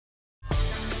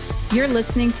You're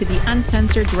listening to the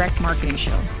Uncensored Direct Marketing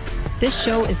Show. This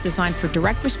show is designed for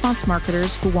direct response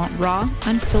marketers who want raw,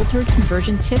 unfiltered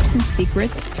conversion tips and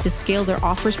secrets to scale their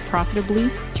offers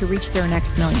profitably to reach their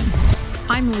next million.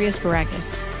 I'm Maria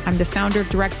Sparagas. I'm the founder of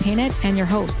Direct Painted and your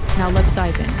host. Now let's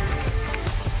dive in.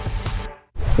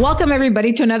 Welcome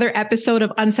everybody to another episode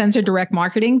of Uncensored Direct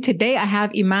Marketing. Today I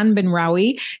have Iman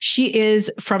Benraoui. She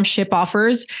is from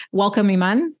ShipOffers. Welcome,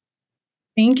 Iman.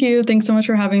 Thank you. Thanks so much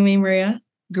for having me, Maria.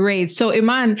 Great. So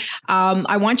Iman,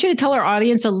 I want you to tell our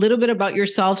audience a little bit about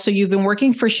yourself. So you've been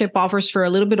working for ShipOffers for a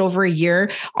little bit over a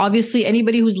year. Obviously,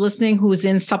 anybody who's listening who's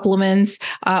in supplements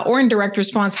or in direct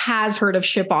response has heard of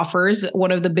ShipOffers,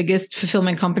 one of the biggest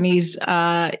fulfillment companies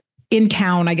in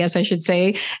town, I guess I should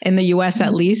say, in the US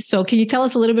at least. So can you tell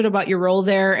us a little bit about your role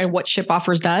there and what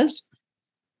ShipOffers does?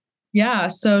 Yeah,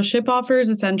 so ShipOffers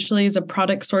essentially is a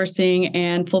product sourcing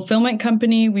and fulfillment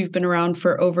company. We've been around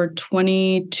for over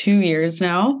 22 years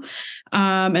now.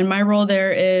 And my role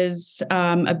there is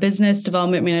a business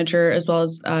development manager as well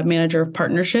as a manager of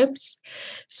partnerships.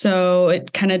 So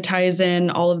it kind of ties in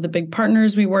all of the big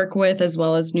partners we work with as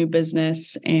well as new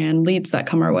business and leads that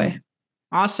come our way.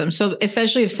 Awesome. So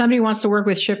essentially, if somebody wants to work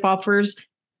with ShipOffers,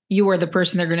 you are the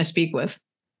person they're going to speak with.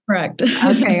 Correct.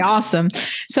 Okay, awesome.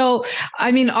 So,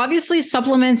 I mean, obviously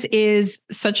supplements is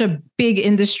such a big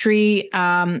industry,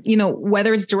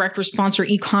 whether it's direct response or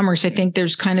e-commerce, I think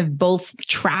there's kind of both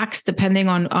tracks depending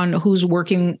on who's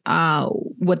working,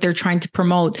 what they're trying to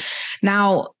promote.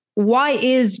 Now, why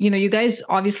is, you guys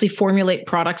obviously formulate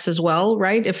products as well,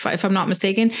 right? If I'm not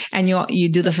mistaken, and you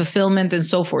do the fulfillment and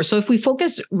so forth. So if we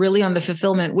focus really on the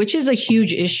fulfillment, which is a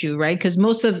huge issue, right? Because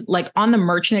most of on the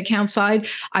merchant account side,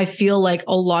 I feel like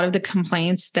a lot of the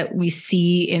complaints that we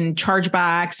see in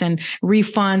chargebacks and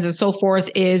refunds and so forth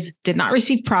is did not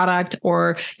receive product,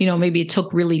 or, maybe it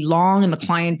took really long and the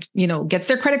client, gets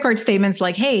their credit card statements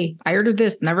like, hey, I ordered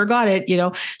this, never got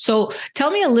it, So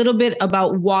tell me a little bit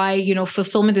about why,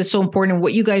 fulfillment is so important,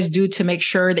 what you guys do to make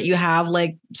sure that you have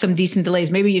some decent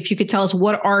delays. Maybe if you could tell us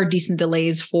what are decent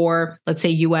delays for, let's say,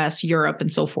 US, Europe,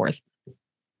 and so forth.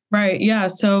 Right. Yeah.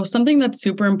 So something that's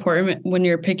super important when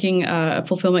you're picking a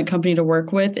fulfillment company to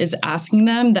work with is asking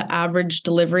them the average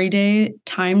delivery day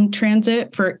time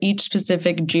transit for each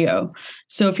specific geo.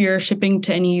 So if you're shipping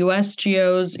to any US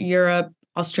geos, Europe,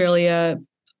 Australia,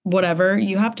 whatever,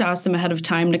 you have to ask them ahead of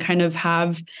time to kind of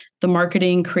have the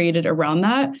marketing created around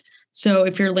that. So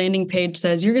if your landing page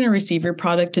says you're going to receive your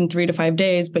product in 3 to 5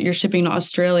 days, but you're shipping to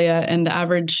Australia and the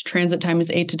average transit time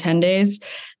is 8 to 10 days,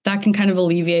 that can kind of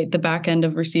alleviate the back end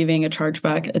of receiving a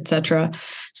chargeback, et cetera.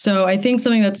 So I think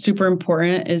something that's super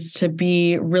important is to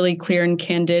be really clear and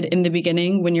candid in the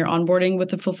beginning when you're onboarding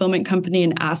with a fulfillment company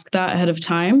and ask that ahead of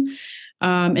time.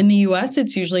 In the US,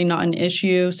 it's usually not an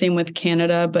issue. Same with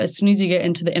Canada. But as soon as you get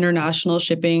into the international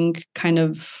shipping kind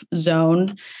of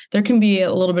zone, there can be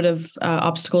a little bit of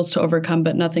obstacles to overcome,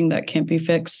 but nothing that can't be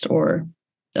fixed or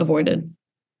avoided.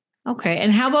 Okay.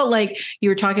 And how about you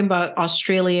were talking about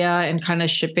Australia and kind of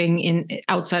shipping in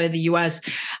outside of the US?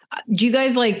 Do you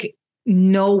guys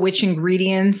know which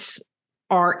ingredients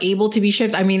are able to be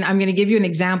shipped? I mean, I'm going to give you an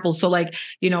example. So like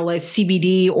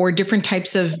CBD or different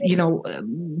types of,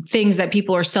 things that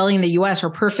people are selling in the US are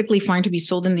perfectly fine to be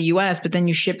sold in the US, but then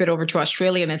you ship it over to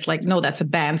Australia and it's no, that's a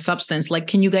banned substance.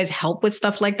 Can you guys help with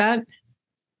stuff like that?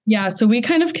 Yeah, so we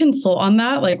kind of consult on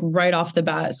that right off the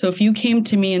bat. So if you came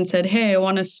to me and said, hey, I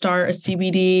want to start a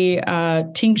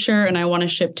CBD tincture and I want to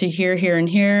ship to here, here, and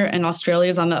here, and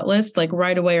Australia's on that list,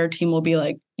 right away, our team will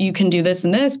be you can do this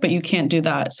and this, but you can't do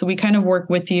that. So we kind of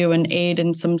work with you and aid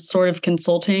in some sort of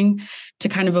consulting to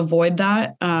kind of avoid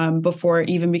that before it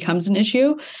even becomes an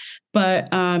issue. But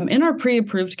in our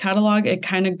pre-approved catalog, it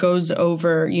kind of goes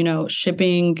over,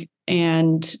 shipping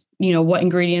and what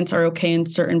ingredients are okay in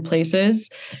certain places.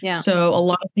 Yeah. So a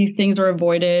lot of these things are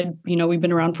avoided. We've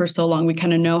been around for so long, we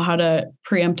kind of know how to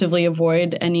preemptively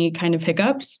avoid any kind of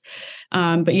hiccups.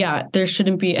 But yeah, there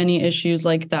shouldn't be any issues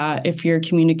like that if you're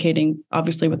communicating,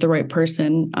 obviously, with the right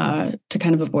person to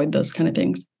kind of avoid those kind of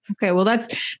things. Okay, well,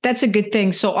 that's a good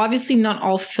thing. So obviously not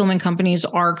all fulfillment companies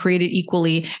are created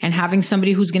equally, and having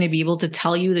somebody who's going to be able to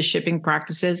tell you the shipping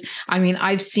practices. I mean,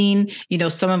 I've seen,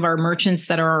 some of our merchants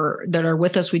that are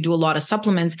with us, we do a lot of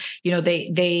supplements,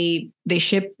 they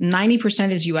ship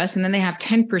 90% is US and then they have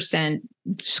 10%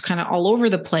 just kind of all over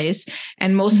the place.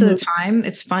 And most of the time,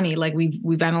 it's funny, like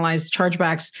we've analyzed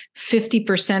chargebacks,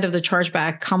 50% of the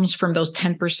chargeback comes from those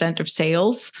 10% of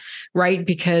sales, right?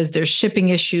 Because there's shipping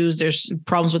issues, there's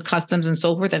problems with customs and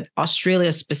so forth. And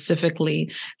Australia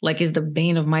specifically, like, is the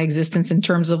bane of my existence in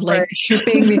terms of like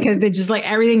shipping, because they just like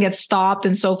everything gets stopped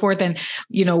and so forth. And,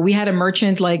 we had a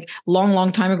merchant like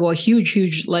long time ago, a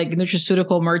huge like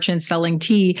nutraceutical merchant selling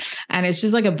tea. And it's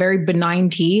just like a very benign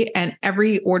tea. And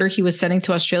every order he was sending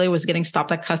to Australia was getting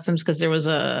stopped at customs because there was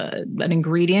an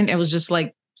ingredient. It was just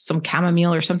like some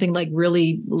chamomile or something, like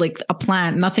really like a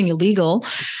plant, nothing illegal.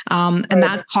 And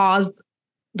that caused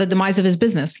the demise of his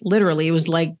business. Literally, it was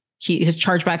like his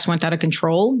chargebacks went out of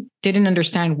control, didn't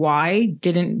understand why,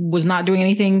 was not doing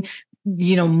anything,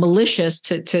 malicious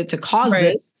to cause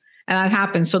this. And that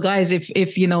happens. So guys,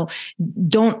 if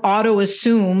don't auto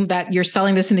assume that you're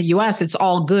selling this in the US, it's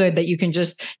all good that you can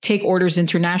just take orders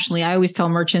internationally. I always tell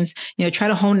merchants, try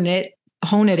to hone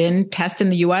it in, test in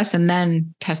the US, and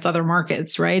then test other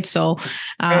markets, right? So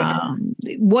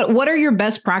what are your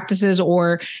best practices,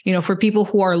 or, for people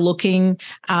who are looking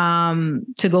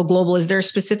to go global? Is there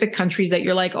specific countries that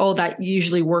you're like, oh, that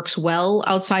usually works well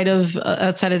outside of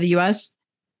the US?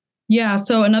 Yeah.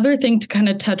 So another thing to kind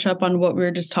of touch up on what we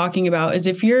were just talking about is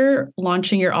if you're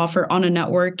launching your offer on a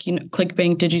network,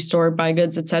 ClickBank, Digistore,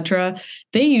 BuyGoods, etc.,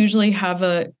 they usually have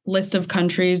a list of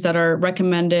countries that are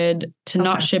recommended to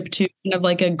not ship to, kind of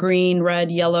like a green,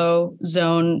 red, yellow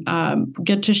zone,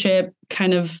 good to ship,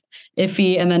 kind of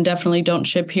iffy, and then definitely don't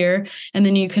ship here. And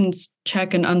then you can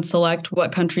check and unselect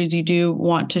what countries you do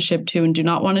want to ship to and do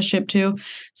not want to ship to.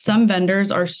 Some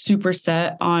vendors are super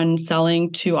set on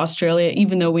selling to Australia,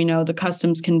 even though we know the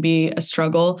customs can be a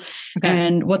struggle. Okay.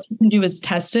 And what you can do is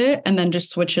test it and then just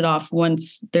switch it off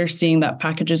once they're seeing that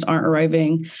packages aren't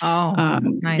arriving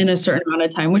nice. In a certain amount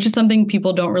of time, which is something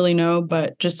people don't really know,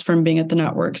 but just from being at the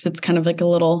networks, it's kind of like a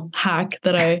little hack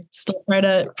that I still try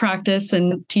to practice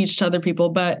and teach to other people.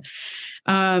 But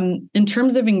in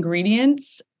terms of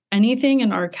ingredients, anything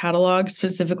in our catalog,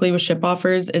 specifically with ship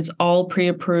offers, it's all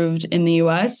pre-approved in the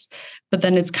US. But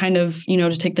then it's kind of,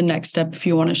 to take the next step if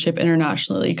you want to ship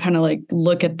internationally, kind of like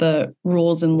look at the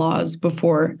rules and laws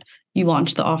before you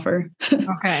launch the offer.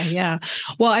 Okay. Yeah.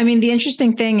 Well, I mean, the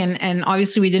interesting thing, and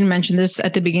obviously we didn't mention this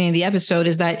at the beginning of the episode,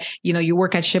 is that, you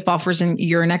work at Ship Offers and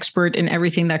you're an expert in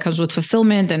everything that comes with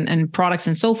fulfillment and products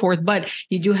and so forth, but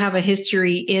you do have a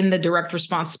history in the direct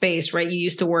response space, right? You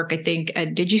used to work, I think,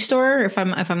 at Digistore, if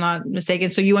I'm not mistaken.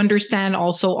 So you understand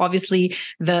also obviously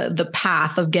the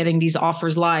path of getting these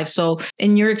offers live. So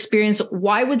in your experience,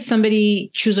 why would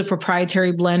somebody choose a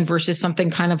proprietary blend versus something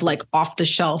kind of like off the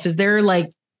shelf? Is there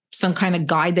like some kind of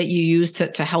guide that you use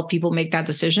to help people make that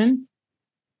decision?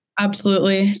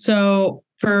 Absolutely. So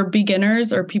for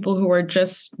beginners or people who are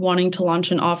just wanting to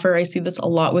launch an offer, I see this a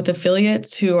lot with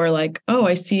affiliates who are like, oh,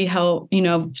 I see how,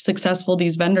 successful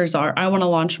these vendors are. I want to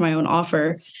launch my own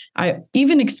offer. I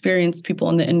even experienced people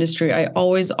in the industry. I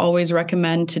always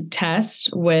recommend to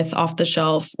test with off the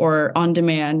shelf or on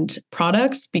demand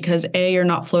products because A, you're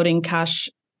not floating cash.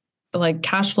 Like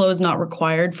cash flow is not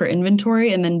required for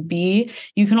inventory. And then B,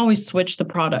 you can always switch the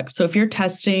product. So if you're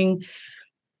testing,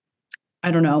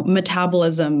 I don't know,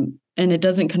 metabolism and it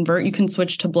doesn't convert, you can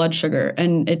switch to blood sugar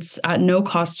and it's at no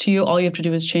cost to you. All you have to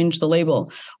do is change the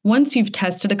label. Once you've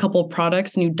tested a couple of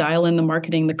products and you dial in the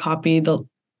marketing, the copy, the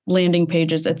landing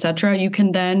pages, etc., you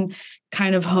can then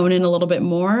kind of hone in a little bit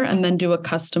more and then do a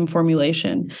custom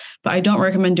formulation. But I don't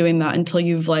recommend doing that until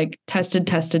you've like tested.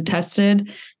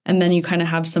 And then you kind of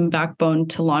have some backbone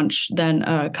to launch then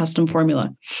a custom formula.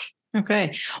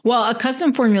 Okay. Well, a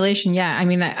custom formulation. Yeah. I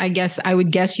mean, I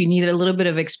would guess you need a little bit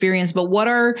of experience, but what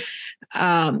are,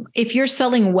 if you're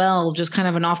selling well, just kind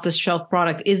of an off the shelf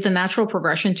product, is the natural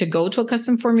progression to go to a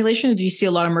custom formulation? Or do you see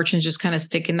a lot of merchants just kind of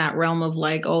stick in that realm of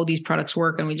like, oh, these products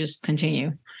work and we just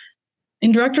continue?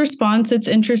 In direct response, it's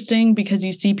interesting because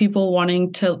you see people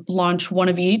wanting to launch one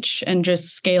of each and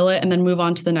just scale it and then move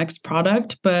on to the next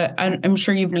product. But I'm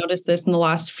sure you've noticed this in the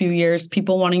last few years,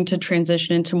 people wanting to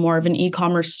transition into more of an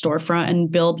e-commerce storefront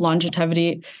and build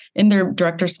longevity in their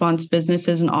direct response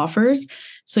businesses and offers.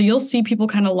 So you'll see people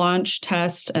kind of launch,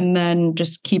 test, and then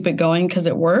just keep it going because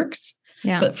it works.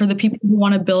 Yeah. But for the people who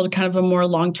want to build kind of a more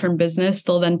long-term business,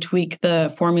 they'll then tweak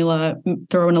the formula,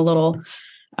 throw in a little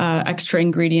extra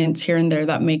ingredients here and there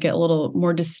that make it a little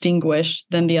more distinguished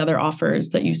than the other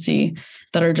offers that you see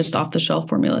that are just off the shelf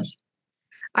formulas.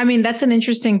 I mean, that's an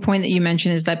interesting point that you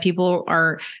mentioned, is that people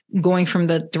are going from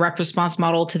the direct response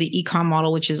model to the e-com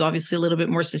model, which is obviously a little bit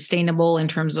more sustainable in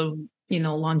terms of,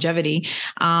 longevity.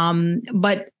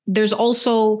 But there's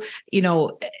also,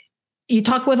 you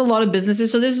talk with a lot of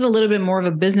businesses, so this is a little bit more of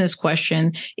a business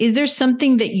question. Is there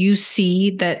something that you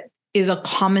see that is a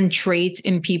common trait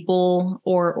in people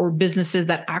or businesses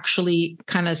that actually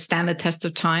kind of stand the test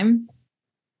of time?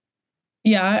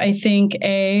 Yeah, I think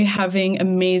having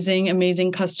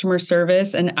amazing customer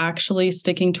service and actually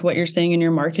sticking to what you're saying in your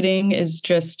marketing is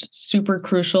just super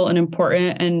crucial and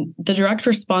important. And the direct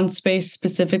response space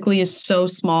specifically is so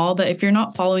small that if you're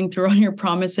not following through on your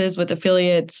promises with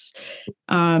affiliates,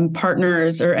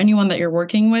 partners, or anyone that you're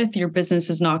working with, your business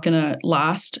is not going to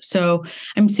last. So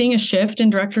I'm seeing a shift in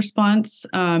direct response,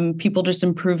 people just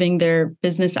improving their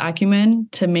business acumen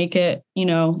to make it,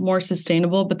 more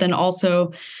sustainable, but then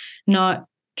also not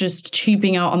just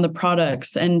cheaping out on the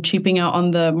products and cheaping out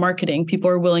on the marketing. People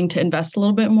are willing to invest a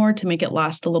little bit more to make it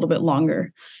last a little bit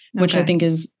longer, which I think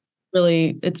is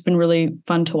it's been really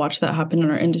fun to watch that happen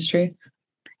in our industry.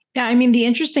 Yeah, I mean, the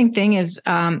interesting thing is,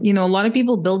 a lot of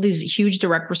people build these huge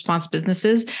direct response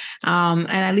businesses. And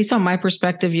at least on my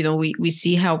perspective, we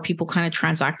see how people kind of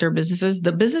transact their businesses.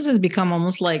 The businesses become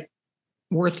almost like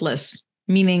worthless,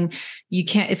 meaning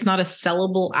it's not a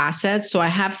sellable asset. So I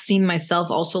have seen myself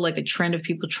also like a trend of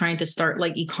people trying to start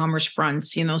like e-commerce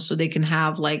fronts, so they can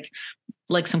have like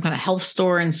some kind of health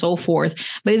store and so forth.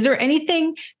 But is there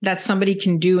anything that somebody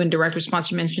can do in direct response?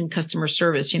 You mentioned customer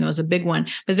service, is a big one.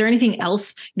 But is there anything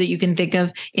else that you can think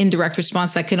of in direct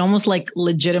response that can almost like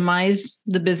legitimize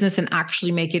the business and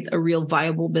actually make it a real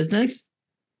viable business?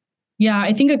 Yeah,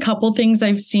 I think a couple things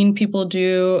I've seen people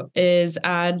do is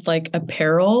add like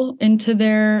apparel into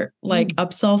their like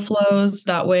upsell flows.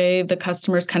 That way the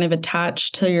customers kind of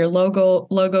attach to your logo,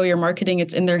 your marketing,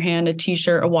 it's in their hand, a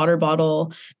t-shirt, a water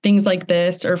bottle, things like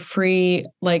this, or free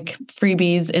like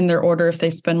freebies in their order. If they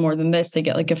spend more than this, they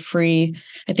get like a free,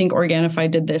 I think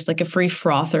Organifi did this, like a free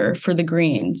frother for the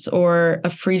greens or a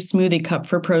free smoothie cup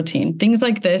for protein, things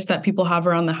like this that people have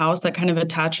around the house that kind of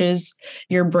attaches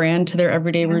your brand to their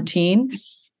everyday routine.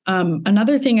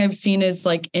 Another thing I've seen is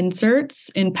like inserts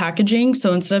in packaging.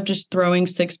 So instead of just throwing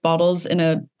 6 bottles in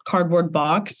a cardboard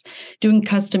box, doing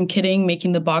custom kitting,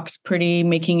 making the box pretty,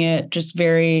 making it just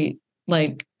very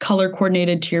like color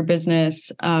coordinated to your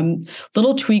business.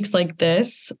 Little tweaks like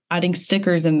this, adding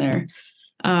stickers in there,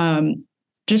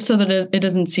 just so that it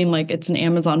doesn't seem like it's an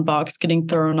Amazon box getting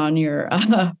thrown on your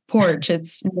porch.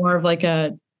 It's more of like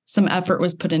some effort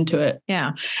was put into it.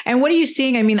 Yeah. And what are you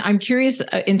seeing? I mean, I'm curious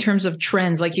in terms of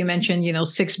trends, like you mentioned,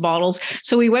 6 bottles.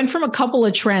 So we went from a couple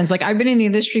of trends. Like I've been in the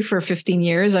industry for 15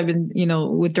 years. I've been,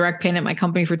 with direct payment at my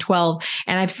company for 12.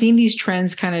 And I've seen these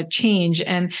trends kind of change.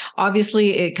 And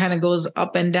obviously it kind of goes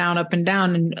up and down, up and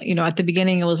down. And, at the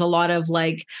beginning, it was a lot of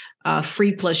like,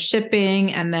 free plus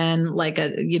shipping. And then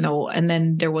and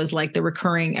then there was like the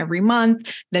recurring every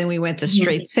month. Then we went to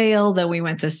straight sale. Then we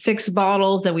went to 6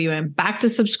 bottles. Then we went back to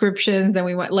subscriptions. Then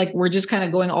we went we're just kind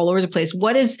of going all over the place.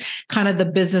 What is kind of the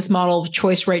business model of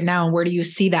choice right now? And where do you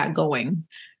see that going?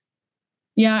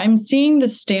 Yeah, I'm seeing the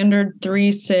standard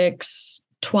 3, 6,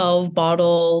 12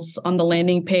 bottles on the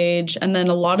landing page. And then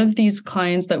a lot of these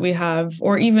clients that we have,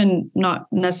 or even not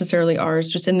necessarily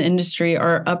ours, just in the industry,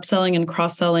 are upselling and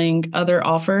cross-selling other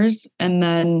offers and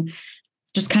then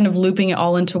just kind of looping it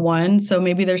all into one. So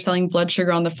maybe they're selling blood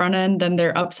sugar on the front end, then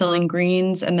they're upselling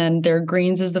greens, and then their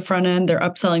greens is the front end, they're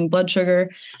upselling blood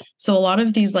sugar. So a lot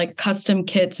of these like custom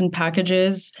kits and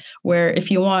packages where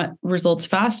if you want results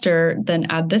faster, then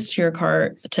add this to your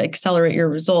cart to accelerate your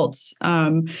results.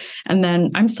 And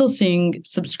then I'm still seeing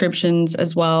subscriptions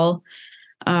as well.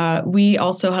 We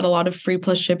also had a lot of free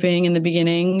plus shipping in the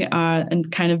beginning and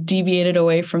kind of deviated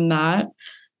away from that.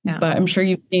 Yeah. But I'm sure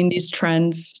you've seen these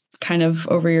trends kind of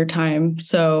over your time.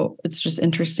 So it's just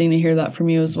interesting to hear that from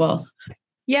you as well.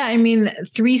 Yeah. I mean,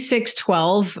 3, 6,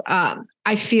 12.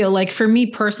 I feel like for me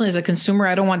personally, as a consumer,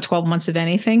 I don't want 12 months of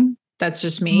anything. That's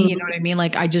just me. Mm-hmm. You know what I mean?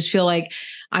 Like, I just feel like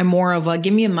I'm more of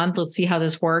give me a month. Let's see how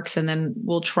this works. And then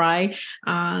we'll try.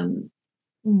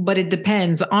 But it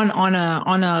depends on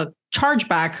a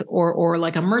chargeback or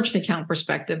like a merchant account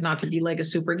perspective, not to be like a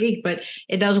super geek, but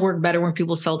it does work better when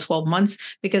people sell 12 months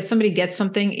because somebody gets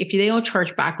something. If they don't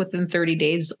charge back within 30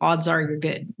 days, odds are you're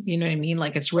good. You know what I mean?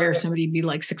 Like it's rare somebody be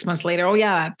like 6 months later. Oh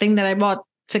yeah, that thing that I bought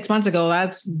 6 months ago,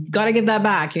 that's got to give that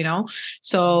back,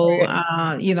 So,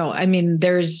 I mean,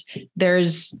 there's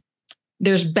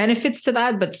benefits to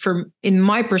that, but in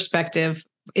my perspective,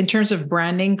 in terms of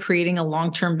branding, creating a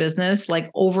long-term business,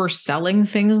 like overselling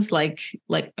things, like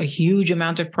a huge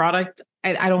amount of product,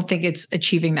 I don't think it's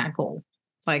achieving that goal.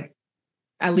 Like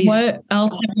at least. What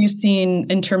else have you seen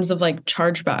in terms of like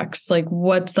chargebacks? Like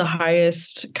what's the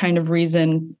highest kind of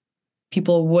reason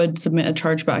people would submit a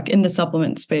chargeback in the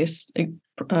supplement space?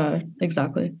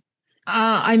 Exactly.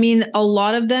 I mean, a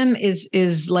lot of them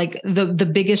is like the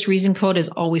biggest reason code is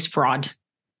always fraud.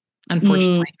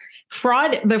 Unfortunately,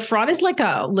 fraud is like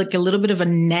a little bit of a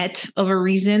net of a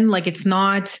reason. Like it's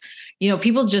not,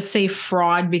 people just say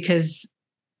fraud because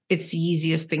it's the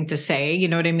easiest thing to say. You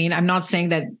know what I mean? I'm not saying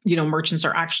that, merchants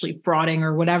are actually frauding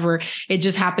or whatever. It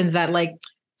just happens that like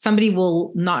somebody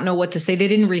will not know what to say. They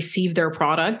didn't receive their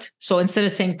product. So instead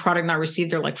of saying product not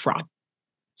received, they're like fraud.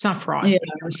 It's not fraud. Yeah.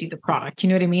 You receive the product. You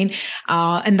know what I mean?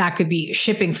 And that could be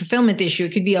shipping, fulfillment issue.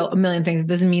 It could be a million things. It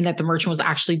doesn't mean that the merchant was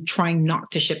actually trying not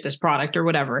to ship this product or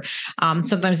whatever.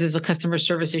 Sometimes there's a customer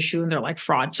service issue and they're like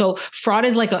fraud. So fraud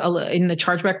is like in the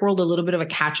chargeback world, a little bit of a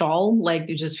catch-all. Like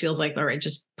it just feels like, all right,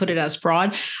 just put it as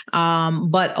fraud.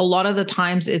 But a lot of the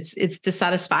times it's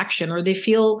dissatisfaction, or I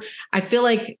feel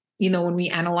like, when we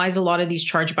analyze a lot of these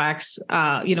chargebacks,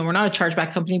 we're not a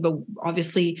chargeback company, but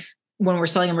obviously when we're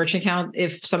selling a merchant account,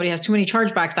 if somebody has too many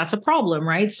chargebacks, that's a problem,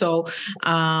 right? So,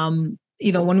 when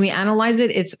we analyze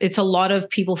it, it's a lot of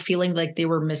people feeling like they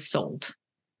were missold.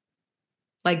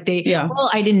 Like well,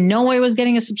 I didn't know I was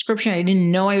getting a subscription. I didn't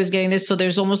know I was getting this. So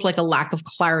there's almost like a lack of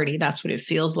clarity. That's what it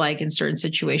feels like in certain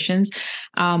situations.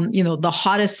 The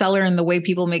hottest seller and the way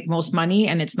people make most money,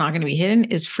 and it's not going to be hidden,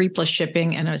 is free plus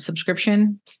shipping, and a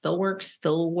subscription still works,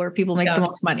 still where people make the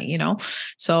most money,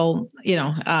 So,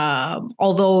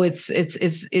 although it's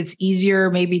easier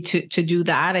maybe to do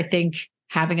that, I think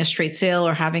having a straight sale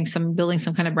or building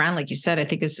some kind of brand, like you said, I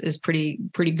think is pretty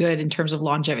good in terms of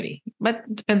longevity, but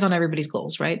it depends on everybody's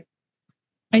goals, right?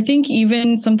 I think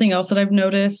even something else that I've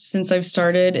noticed since I've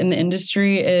started in the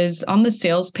industry is on the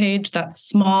sales page, that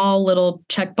small little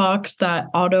checkbox that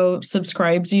auto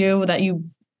subscribes you that you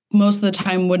most of the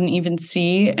time wouldn't even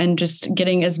see, and just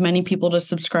getting as many people to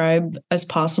subscribe as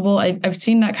possible. I've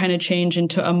seen that kind of change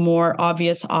into a more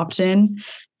obvious opt-in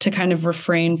to kind of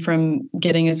refrain from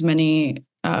getting as many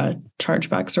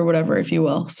chargebacks or whatever, if you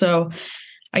will. So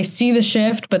I see the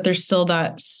shift, but there's still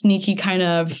that sneaky kind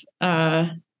of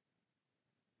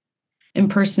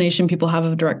impersonation people have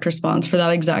of direct response for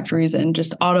that exact reason,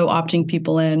 just auto opting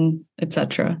people in,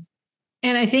 etc.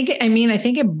 And I think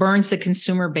it burns the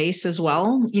consumer base as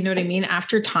well. You know what I mean?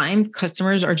 After time,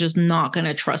 customers are just not going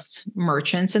to trust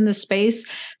merchants in this space.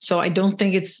 So I don't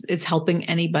think it's helping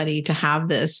anybody to have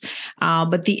this.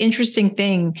 But the interesting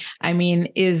thing,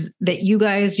 is that you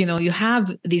guys, you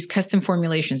have these custom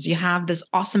formulations, you have this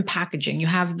awesome packaging, you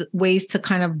have ways to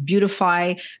kind of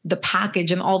beautify the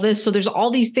package and all this. So there's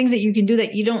all these things that you can do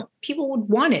that people would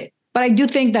want it. But I do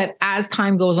think that as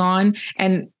time goes on,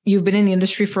 and you've been in the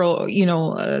industry for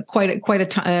quite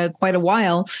a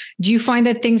while, do you find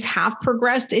that things have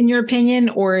progressed in your opinion,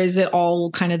 or is it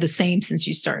all kind of the same since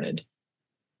you started?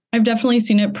 I've definitely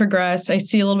seen it progress. I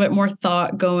see a little bit more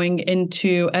thought going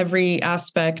into every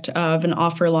aspect of an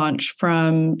offer launch,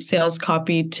 from sales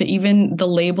copy to even the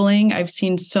labeling. I've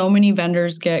seen so many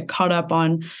vendors get caught up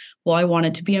on, well, I want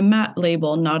it to be a matte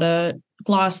label, not a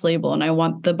gloss label, and I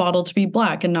want the bottle to be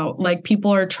black. And now, like,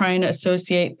 people are trying to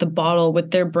associate the bottle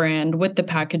with their brand, with the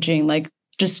packaging, like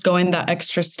just going that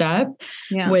extra step,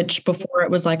 which before it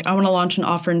was like, I want to launch an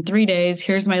offer in 3 days.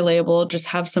 Here's my label. Just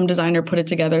have some designer put it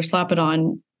together, slap it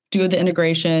on, do the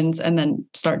integrations, and then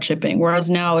start shipping. Whereas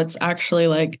now it's actually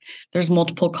like there's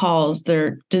multiple calls,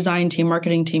 their design team,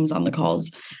 marketing teams on the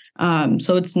calls.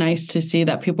 So it's nice to see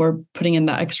that people are putting in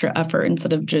that extra effort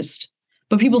instead of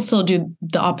but people still do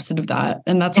the opposite of that.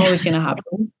 And that's always going to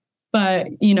happen. But,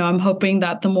 I'm hoping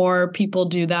that the more people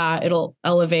do that, it'll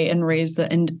elevate and raise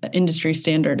the industry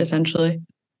standard, essentially.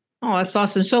 Oh, that's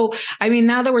awesome. So,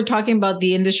 now that we're talking about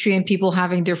the industry and people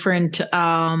having different,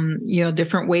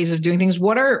 different ways of doing things,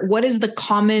 what is the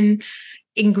common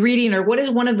ingredient, or what is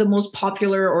one of the most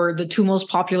popular, or the two most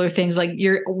popular things? Like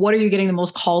what are you getting the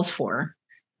most calls for?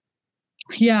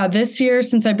 Yeah, this year,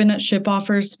 since I've been at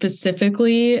ShipOffers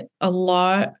specifically, a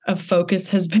lot of focus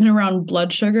has been around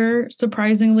blood sugar,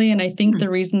 surprisingly. And I think the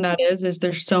reason that is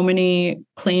there's so many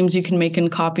claims you can make in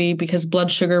copy, because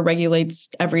blood sugar regulates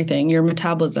everything, your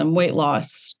metabolism, weight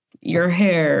loss, your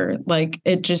hair, like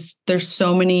there's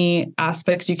so many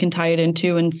aspects you can tie it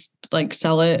into and like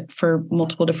sell it for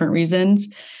multiple different reasons.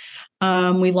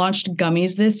 We launched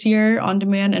gummies this year on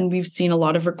demand, and we've seen a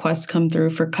lot of requests come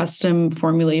through for custom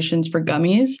formulations for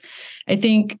gummies. I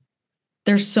think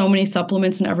there's so many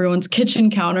supplements in everyone's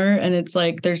kitchen counter, and it's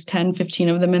like there's 10, 15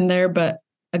 of them in there, but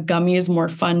a gummy is more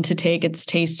fun to take. It's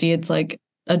tasty. It's like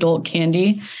adult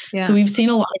candy. Yeah. So we've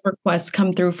seen a lot of requests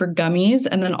come through for gummies,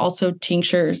 and then also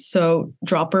tinctures. So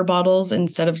dropper bottles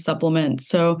instead of supplements.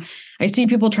 So I see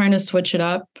people trying to switch it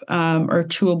up, or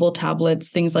chewable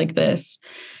tablets, things like this.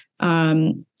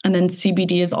 And then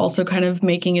CBD is also kind of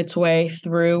making its way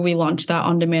through. We launched that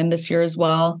on demand this year as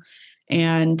well.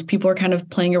 And people are kind of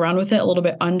playing around with it, a little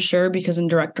bit unsure, because in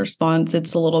direct response,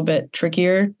 it's a little bit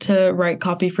trickier to write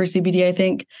copy for CBD, I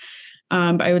think.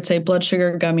 But I would say blood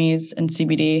sugar, gummies, and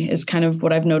CBD is kind of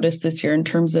what I've noticed this year in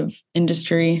terms of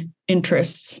industry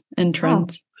interests and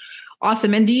trends.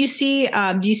 Awesome. And do you see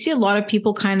a lot of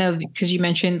people kind of, because you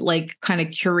mentioned like kind of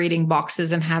curating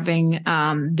boxes and having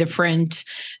different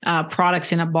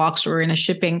products in a box or in a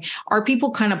shipping, are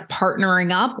people kind of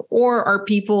partnering up, or are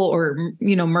people or,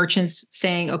 merchants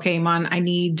saying, okay, Iman, I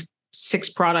need 6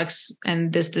 products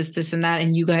and this, and that,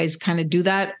 and you guys kind of do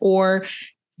that? Or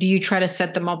do you try to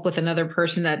set them up with another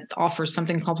person that offers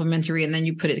something complimentary and then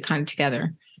you put it kind of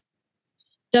together?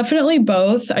 Definitely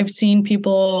both. I've seen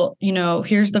people,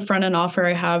 here's the front end offer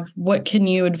I have. What can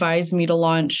you advise me to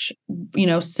launch,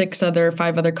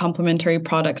 5 other complementary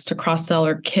products to cross sell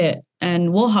or kit?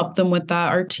 And we'll help them with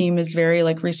that. Our team is very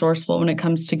resourceful when it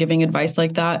comes to giving advice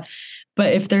like that.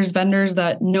 But if there's vendors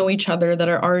that know each other that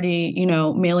are already,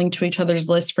 mailing to each other's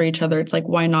list for each other, it's like,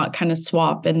 why not kind of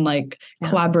swap and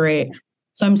collaborate?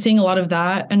 So I'm seeing a lot of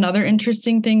that. Another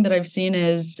interesting thing that I've seen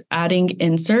is adding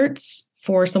inserts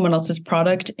for someone else's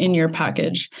product in your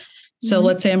package. So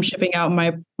let's say I'm shipping out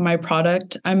my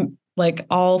product.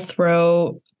 I'll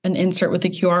throw an insert with a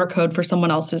QR code for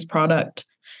someone else's product.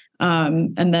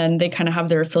 And then they kind of have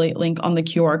their affiliate link on the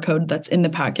QR code that's in the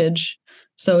package.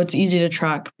 So it's easy to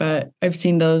track, but I've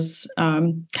seen those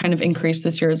kind of increase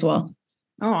this year as well.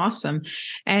 Oh, awesome.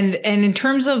 And in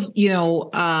terms of,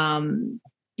 when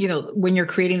you're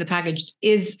creating the package,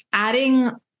 is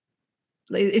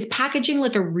packaging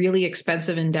like a really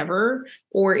expensive endeavor,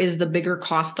 or is the bigger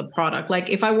cost the product? Like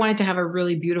if I wanted to have a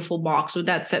really beautiful box, would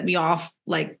that set me off?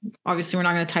 Like, obviously we're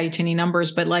not going to tie you to any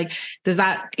numbers, but does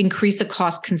that increase the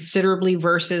cost considerably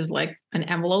versus like an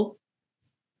envelope?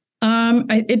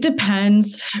 It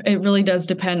depends. It really does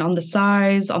depend on the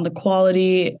size, on the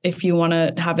quality. If you want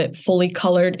to have it fully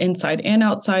colored inside and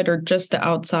outside, or just the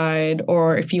outside,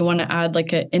 or if you want to add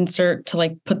an insert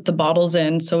to put the bottles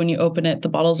in. So when you open it, the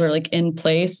bottles are in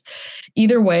place.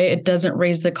 Either way, it doesn't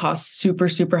raise the cost super,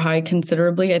 super high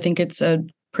considerably. I think it's a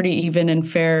pretty even and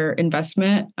fair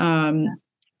investment.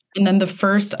 And then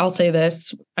I'll say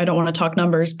this, I don't want to talk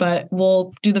numbers, but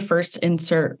we'll do the first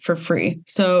insert for free.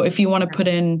 So if you want to put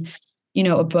in,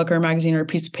 a book or a magazine or a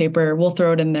piece of paper, we'll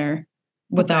throw it in there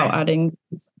without adding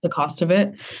the cost of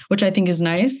it, which I think is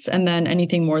nice. And then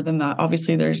anything more than that,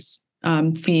 obviously there's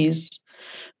fees.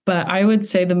 But I would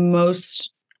say the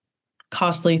most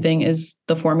costly thing is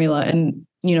the formula. And,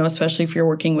 especially if you're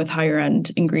working with higher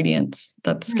end ingredients,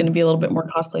 that's going to be a little bit more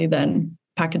costly than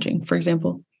packaging, for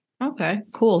example. Okay,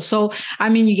 cool. So,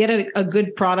 you get a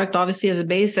good product, obviously, as a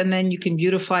base, and then you can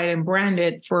beautify it and brand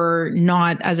it for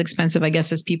not as expensive, I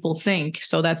guess, as people think.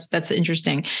 So that's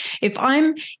interesting. If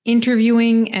I'm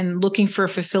interviewing and looking for a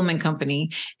fulfillment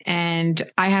company and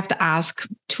I have to ask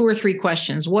 2 or 3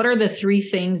 questions, what are the 3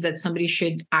 things that somebody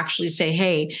should actually say,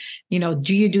 hey,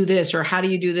 do you do this, or how do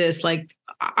you do this?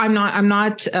 I'm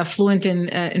not fluent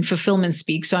in fulfillment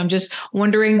speak. So I'm just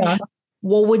wondering,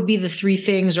 what would be the 3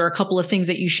 things or a couple of things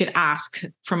that you should ask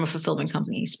from a fulfillment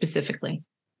company specifically?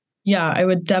 Yeah, I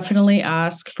would definitely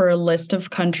ask for a list of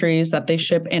countries that they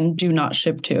ship and do not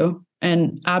ship to,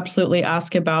 and absolutely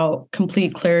ask about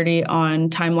complete clarity on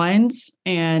timelines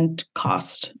and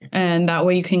cost. And that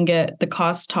way you can get the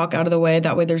cost talk out of the way.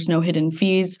 That way there's no hidden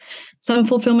fees. Some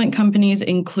fulfillment companies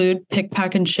include pick,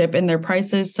 pack, and ship in their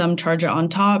prices. Some charge it on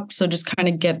top. So just kind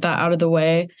of get that out of the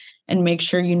way and make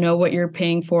sure you know what you're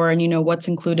paying for and you know what's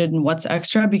included and what's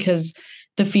extra, because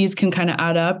the fees can kind of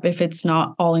add up if it's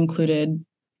not all included,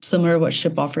 similar to what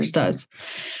ShipOffers does.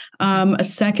 A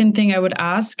second thing I would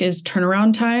ask is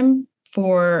turnaround time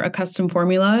for a custom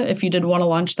formula, if you did want to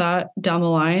launch that down the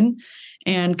line,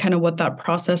 and kind of what that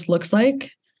process looks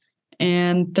like.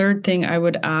 And third thing I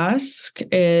would ask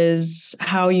is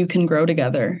how you can grow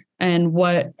together and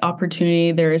what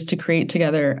opportunity there is to create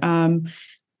together.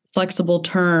 Flexible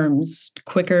terms,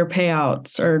 quicker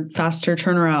payouts, or faster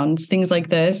turnarounds, things like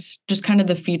this, just kind of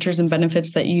the features and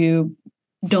benefits that you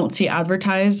don't see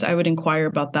advertised. I would inquire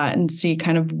about that and see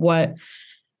kind of what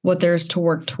there's to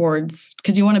work towards,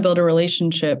 because you want to build a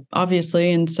relationship,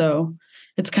 obviously. And so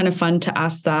it's kind of fun to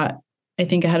ask that, I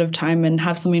think, ahead of time and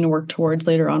have something to work towards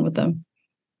later on with them.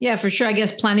 Yeah, for sure. I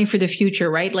guess planning for the future,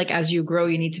 right? Like as you grow,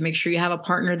 you need to make sure you have a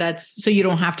partner that's so you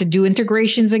don't have to do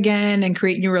integrations again and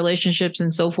create new relationships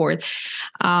and so forth.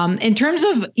 In terms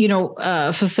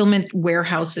of, fulfillment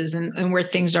warehouses and where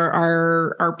things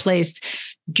are placed,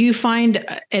 do you find,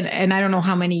 and I don't know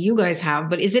how many you guys have,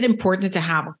 but is it important to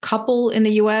have a couple in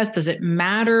the US? Does it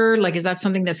matter? Like, is that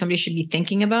something that somebody should be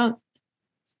thinking about?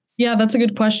 Yeah, that's a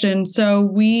good question. So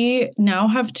we now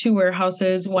have two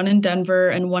warehouses, one in Denver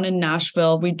and one in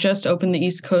Nashville. We just opened the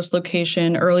East Coast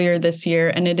location earlier this year,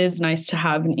 and it is nice to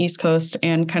have an East Coast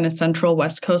and kind of central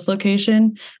West Coast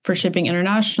location for shipping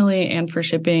internationally and for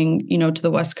shipping, to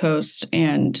the West Coast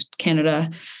and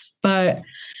Canada. But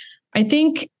I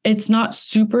think it's not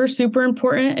super, super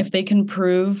important if they can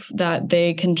prove that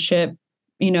they can ship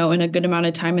in a good amount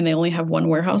of time and they only have one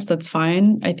warehouse, that's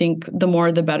fine. I think the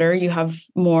more, the better. You have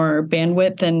more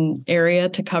bandwidth and area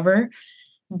to cover,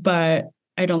 but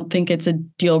I don't think it's a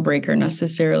deal breaker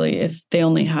necessarily if they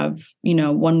only have,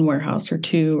 one warehouse or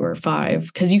two or five,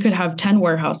 because you could have 10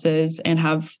 warehouses and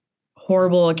have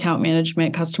horrible account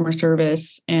management, customer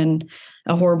service, and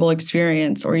a horrible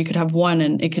experience, or you could have one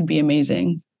and it could be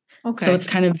amazing. Okay. So it's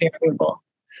kind of variable.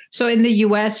 So in the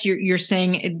US, you're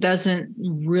saying it doesn't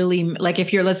really, like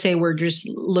if you're, let's say we're just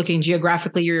looking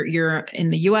geographically, you're in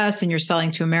the US and you're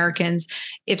selling to Americans.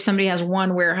 If somebody has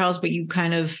one warehouse, but you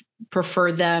kind of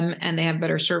prefer them and they have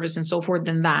better service and so forth,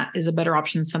 then that is a better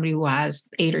option than somebody who has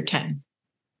 8 or 10.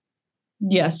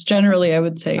 Yes, generally I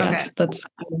would say yes.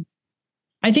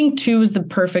 I think 2 is the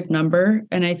perfect number.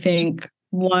 And I think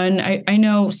one, I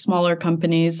know smaller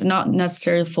companies, not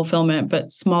necessarily fulfillment,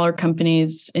 but smaller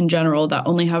companies in general that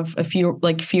only have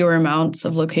fewer amounts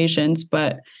of locations,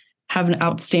 but have an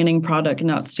outstanding product and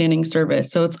outstanding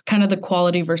service. So it's kind of the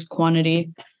quality versus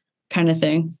quantity kind of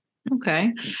thing.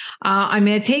 Okay. I'm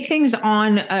going to take things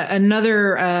on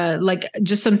another,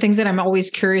 just some things that I'm always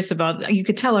curious about. You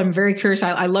could tell I'm very curious.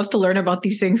 I love to learn about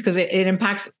these things because it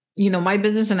impacts my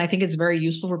business. And I think it's very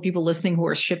useful for people listening who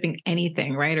are shipping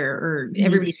anything, right? Or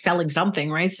everybody's selling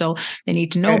something, right? So they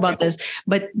need to know about this,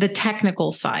 but the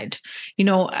technical side,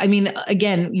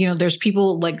 again, there's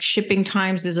people like shipping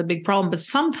times is a big problem, but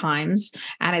sometimes,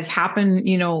 and it's happened,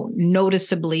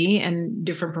 noticeably and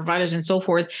different providers and so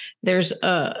forth, there's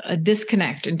a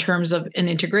disconnect in terms of an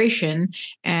integration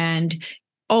and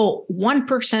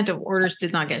 1% of orders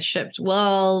did not get shipped.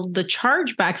 Well, the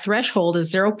chargeback threshold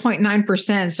is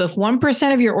 0.9%. So if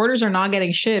 1% of your orders are not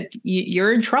getting shipped,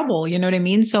 you're in trouble. You know what I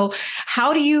mean? So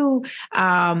how do you,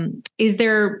 is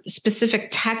there specific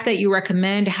tech that you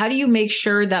recommend? How do you make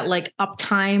sure that like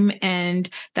uptime and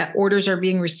that orders are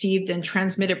being received and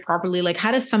transmitted properly? Like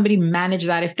how does somebody manage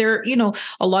that? If there,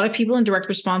 a lot of people in direct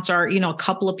response are, a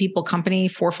couple of people, company,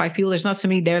 4 or 5 people, there's not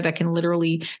somebody there that can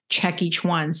literally check each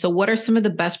one. So what are some of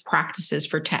the best practices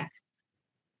for tech?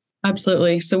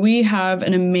 Absolutely. So we have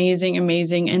an amazing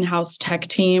in-house tech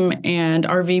team, and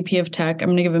our VP of tech, I'm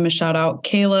going to give him a shout out.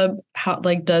 Caleb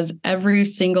does every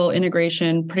single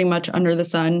integration pretty much under the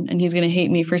sun, and he's going to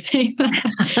hate me for saying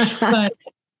that. But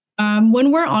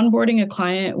when we're onboarding a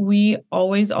client, we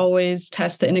always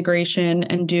test the integration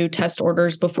and do test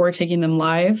orders before taking them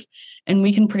live. And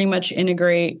we can pretty much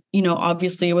integrate,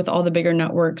 obviously with all the bigger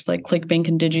networks like ClickBank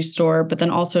and Digistore, but then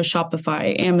also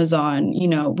Shopify, Amazon,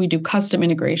 we do custom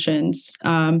integrations.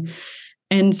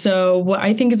 And so what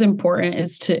I think is important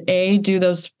is to A, do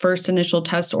those first initial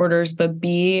test orders, but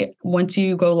B, once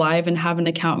you go live and have an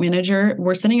account manager,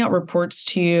 we're sending out reports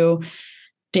to you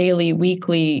daily,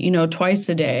 weekly, twice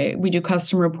a day. We do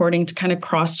custom reporting to kind of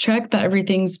cross-check that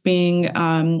everything's being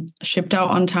shipped out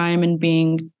on time and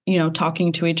being,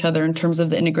 talking to each other in terms of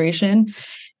the integration.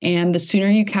 And the sooner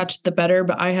you catch, the better.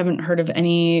 But I haven't heard of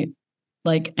anything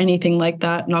like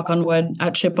that, knock on wood,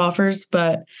 at ShipOffers.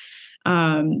 But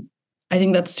I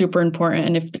think that's super important.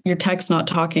 And if your tech's not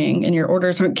talking and your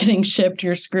orders aren't getting shipped,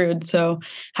 you're screwed. So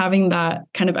having that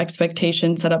kind of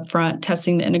expectation set up front,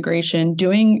 testing the integration,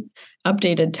 doing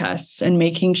updated tests and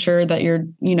making sure that you're,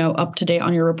 up to date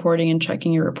on your reporting and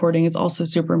checking your reporting is also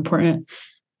super important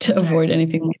to avoid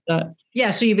anything like that. Yeah.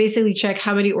 So you basically check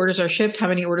how many orders are shipped, how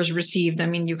many orders received. I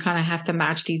mean, you kind of have to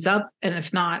match these up. And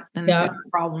if not, then there's a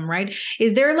problem, right?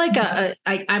 Is there like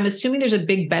I'm assuming there's a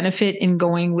big benefit in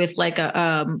going with like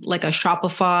a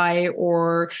Shopify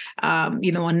or, a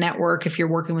network, if you're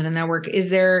working with a network. Is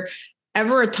there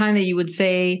ever a time that you would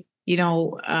say,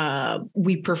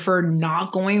 we prefer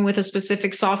not going with a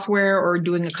specific software or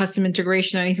doing a custom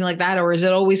integration or anything like that? Or is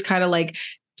it always kind of like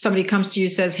somebody comes to you,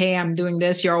 says, hey, I'm doing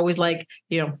this. You're always like,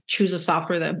 choose a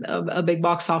software a big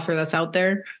box software that's out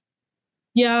there.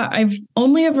 Yeah, I've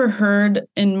only ever heard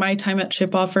in my time at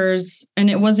ShipOffers,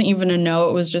 and it wasn't even a no,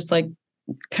 it was just like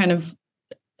kind of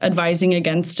advising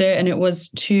against it, and it was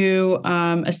to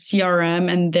a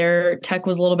CRM, and their tech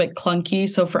was a little bit clunky.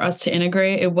 So for us to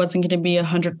integrate, it wasn't going to be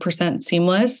 100%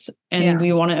 seamless, and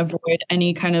we want to avoid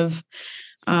any kind of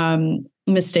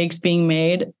mistakes being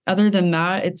made. Other than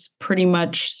that, it's pretty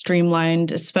much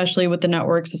streamlined, especially with the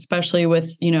networks, especially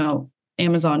with,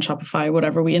 Amazon, Shopify,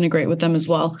 whatever, we integrate with them as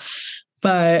well.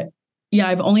 But yeah,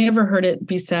 I've only ever heard it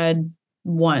be said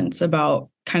once about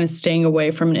kind of staying away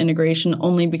from an integration,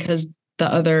 only because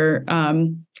the other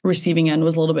receiving end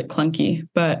was a little bit clunky.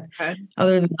 But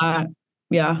other than that,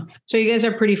 yeah. So you guys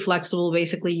are pretty flexible.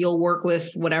 Basically, you'll work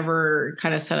with whatever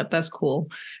kind of setup. That's cool.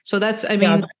 So that's,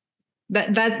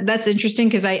 that's interesting,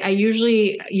 because I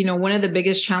usually, one of the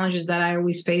biggest challenges that I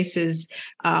always face is,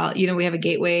 we have a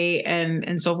gateway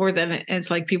and so forth. And it's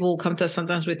like people will come to us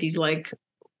sometimes with these like,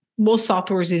 most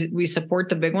softwares we support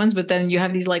the big ones, but then you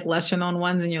have these like lesser known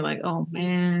ones and you're like, oh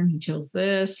man, he chose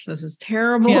this. This is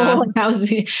terrible. Yeah. Like, how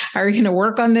are you going to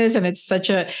work on this? And it's such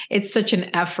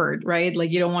an effort, right?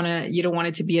 Like you don't want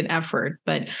it to be an effort,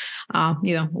 but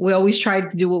we always try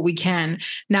to do what we can.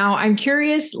 Now I'm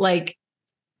curious, like,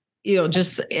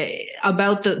 just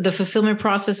about the fulfillment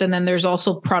process. And then there's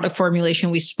also product formulation.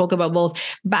 We spoke about both.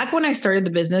 Back when I started the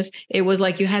business, it was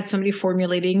like you had somebody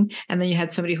formulating and then you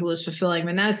had somebody who was fulfilling.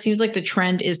 And now it seems like the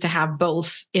trend is to have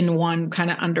both in one,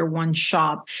 kind of under one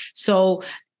shop. So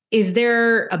is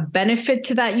there a benefit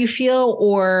to that, you feel,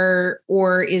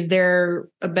 or is there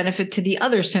a benefit to the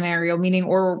other scenario? Meaning,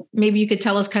 or maybe you could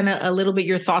tell us kind of a little bit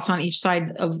your thoughts on each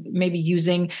side of maybe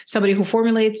using somebody who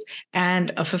formulates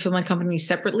and a fulfillment company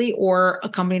separately, or a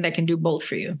company that can do both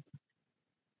for you.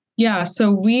 Yeah,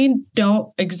 so we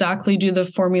don't exactly do the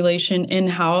formulation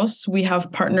in-house. We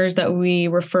have partners that we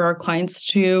refer our clients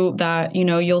to that,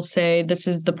 you'll say, this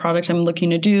is the product I'm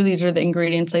looking to do. These are the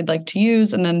ingredients I'd like to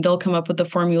use. And then they'll come up with the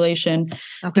formulation.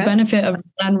 Okay. The benefit of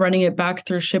then running it back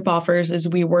through ShipOffers is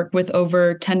we work with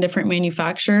over 10 different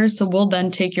manufacturers. So we'll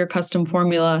then take your custom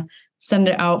formula, send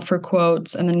it out for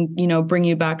quotes, and then, bring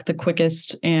you back the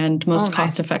quickest and most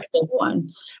cost-effective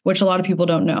one, which a lot of people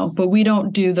don't know. But we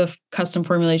don't do the custom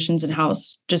formulations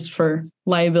in-house just for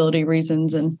liability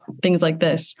reasons and things like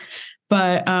this.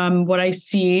 But what I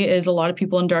see is a lot of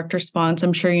people in direct response.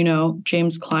 I'm sure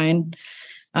James Klein.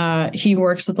 He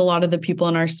works with a lot of the people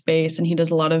in our space, and he does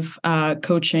a lot of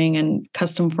coaching and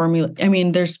custom formula. I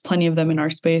mean, there's plenty of them in our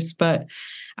space, but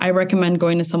I recommend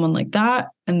going to someone like that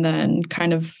and then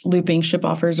kind of looping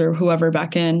ShipOffers or whoever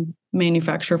back in,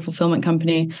 manufacturer, fulfillment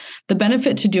company. The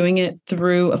benefit to doing it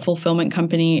through a fulfillment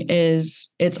company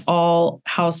is it's all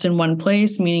housed in one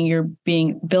place, meaning you're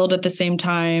being billed at the same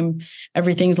time.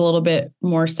 Everything's a little bit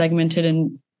more segmented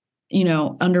and,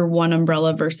 under one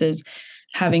umbrella versus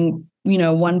having,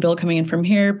 one bill coming in from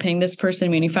here, paying this person,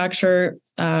 manufacturer,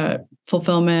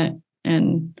 fulfillment.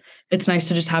 And it's nice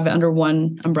to just have it under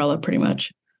one umbrella pretty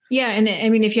much. Yeah. And I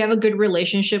mean, if you have a good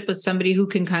relationship with somebody who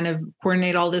can kind of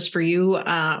coordinate all this for you,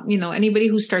 anybody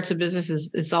who starts a business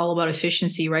it's all about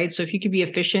efficiency, right? So if you could be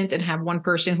efficient and have one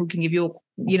person who can give you,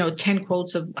 10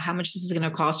 quotes of how much this is going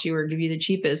to cost you or give you the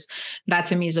cheapest, that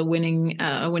to me is a winning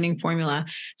formula.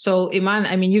 So Iman,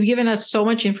 I mean, you've given us so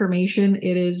much information.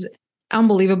 It is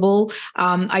unbelievable.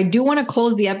 I do want to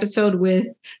close the episode with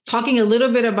talking a little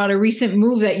bit about a recent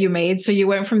move that you made. So you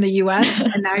went from the US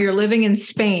and now you're living in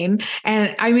Spain.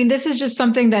 And I mean, this is just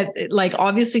something that, like,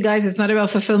 obviously, guys, it's not about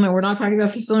fulfillment. We're not talking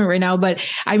about fulfillment right now, but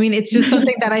I mean, it's just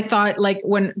something that I thought, like,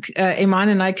 when Iman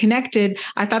and I connected,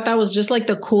 I thought that was just like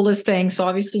the coolest thing. So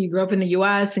obviously you grew up in the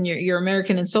US and you're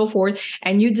American and so forth.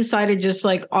 And you decided, just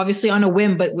like, obviously on a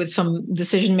whim, but with some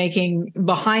decision-making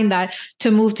behind that, to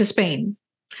move to Spain,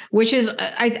 which is,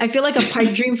 I feel like, a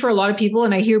pipe dream for a lot of people.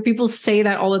 And I hear people say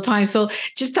that all the time. So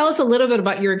just tell us a little bit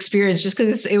about your experience, just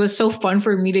because it was so fun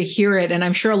for me to hear it. And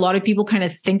I'm sure a lot of people kind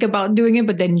of think about doing it,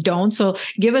 but then don't. So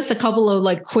give us a couple of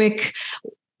like quick,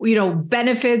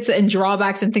 benefits and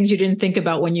drawbacks and things you didn't think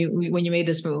about when you made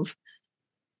this move.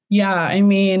 Yeah, I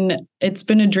mean, it's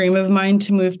been a dream of mine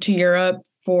to move to Europe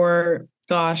for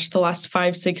the last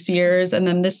 5-6 years. And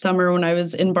then this summer when I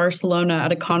was in Barcelona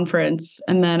at a conference,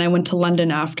 and then I went to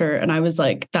London after, and I was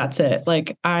like, that's it.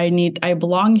 Like, I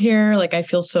belong here. Like, I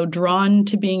feel so drawn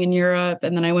to being in Europe.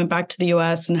 And then I went back to the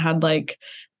US and had like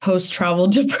post-travel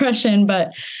depression.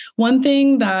 But one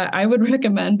thing that I would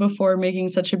recommend before making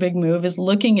such a big move is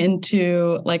looking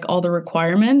into like all the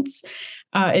requirements.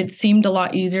 It seemed a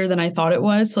lot easier than I thought it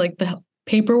was. So like the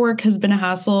paperwork has been a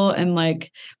hassle, and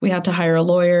like we had to hire a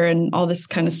lawyer and all this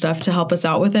kind of stuff to help us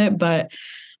out with it. But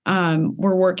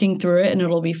we're working through it and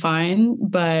it'll be fine.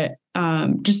 But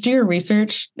just do your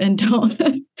research and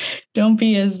don't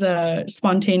be as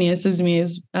spontaneous as me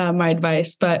is my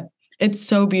advice. But It's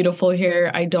so beautiful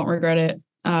here. I don't regret it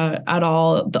at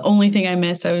all. The only thing I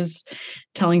miss, I was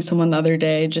telling someone the other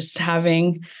day, just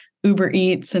having Uber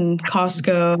Eats and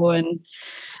Costco and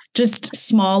just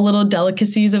small little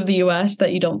delicacies of the US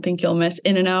that you don't think you'll miss.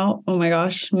 In-N-Out. Oh my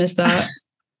gosh, miss that.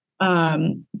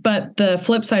 But the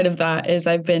flip side of that is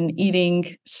I've been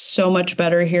eating so much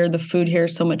better here. The food here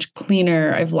is so much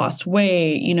cleaner. I've lost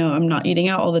weight. I'm not eating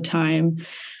out all the time.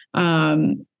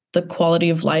 The quality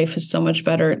of life is so much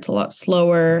better. It's a lot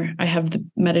slower. I have the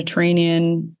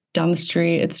Mediterranean down the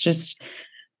street. It's just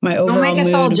my overall mood. Don't make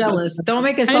us all jealous. Don't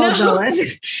make us all jealous.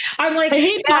 I'm like, I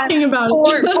hate talking about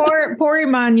it. Poor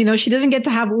Iman, she doesn't get to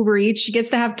have Uber Eats. She gets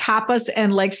to have tapas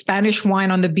and like Spanish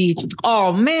wine on the beach.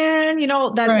 Oh man,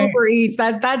 that right. Uber Eats,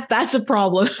 that's a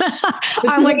problem.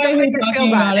 I'm like, don't make us feel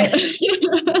bad.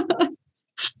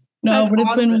 No, but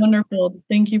it's been wonderful.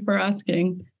 Thank you for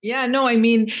asking. Yeah, no, I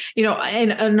mean,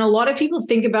 and a lot of people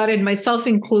think about it, myself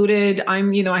included. I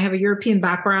have a European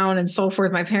background and so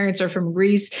forth. My parents are from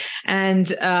Greece.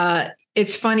 And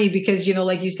it's funny because,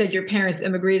 like you said, your parents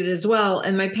immigrated as well.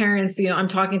 And my parents, I'm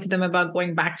talking to them about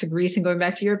going back to Greece and going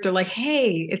back to Europe. They're like,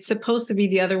 hey, it's supposed to be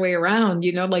the other way around.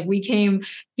 Like we came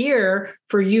here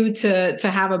for you to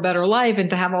have a better life and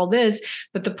to have all this.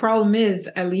 But the problem is,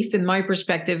 at least in my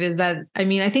perspective, is that, I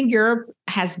think Europe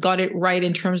has got it right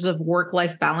in terms of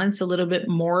work-life balance a little bit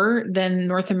more than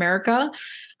North America.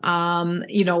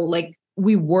 Like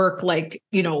we work like,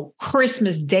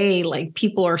 Christmas Day, like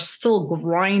people are still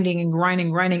grinding.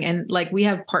 And like we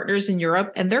have partners in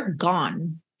Europe and they're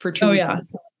gone for 2 weeks. Yeah.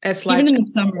 It's like, even in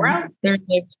the summer, they're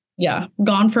like,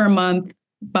 gone for a month.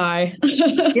 Bye.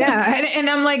 Yeah. And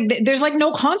I'm like, there's like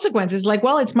no consequences. Like,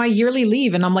 well, it's my yearly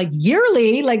leave. And I'm like,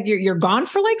 yearly? Like you're gone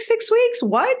for like 6 weeks?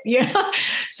 What? Yeah.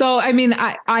 So,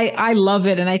 I love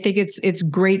it. And I think it's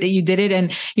great that you did it.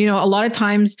 And, a lot of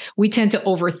times we tend to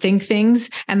overthink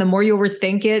things. And the more you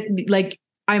overthink it, like,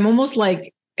 I'm almost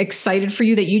like excited for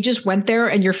you that you just went there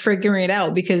and you're figuring it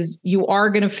out, because you are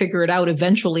going to figure it out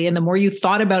eventually. And the more you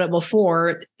thought about it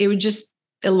before, it would just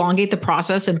elongate the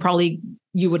process and probably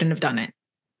you wouldn't have done it.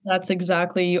 That's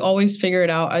exactly. You always figure it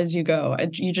out as you go.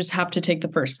 You just have to take the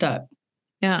first step.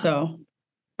 Yeah. So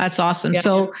that's awesome. Yeah.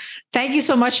 So thank you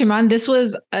so much, Iman. This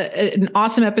was an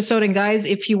awesome episode. And guys,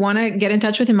 if you want to get in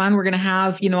touch with Iman, we're going to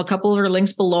have, a couple of her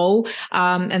links below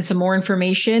and some more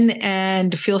information.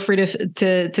 And feel free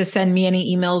to send me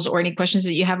any emails or any questions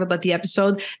that you have about the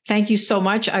episode. Thank you so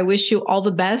much. I wish you all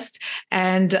the best.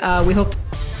 And we hope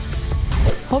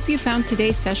you found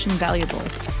today's session valuable.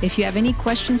 If you have any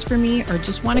questions for me or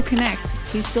just want to connect,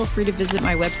 please feel free to visit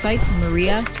my website,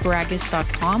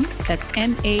 mariasparagis.com. That's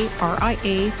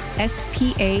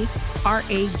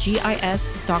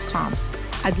MariaSparagis.com.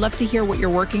 I'd love to hear what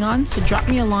you're working on, so drop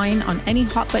me a line on any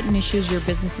hot button issues your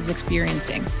business is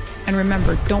experiencing. And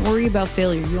remember, don't worry about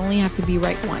failure. You only have to be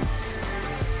right once.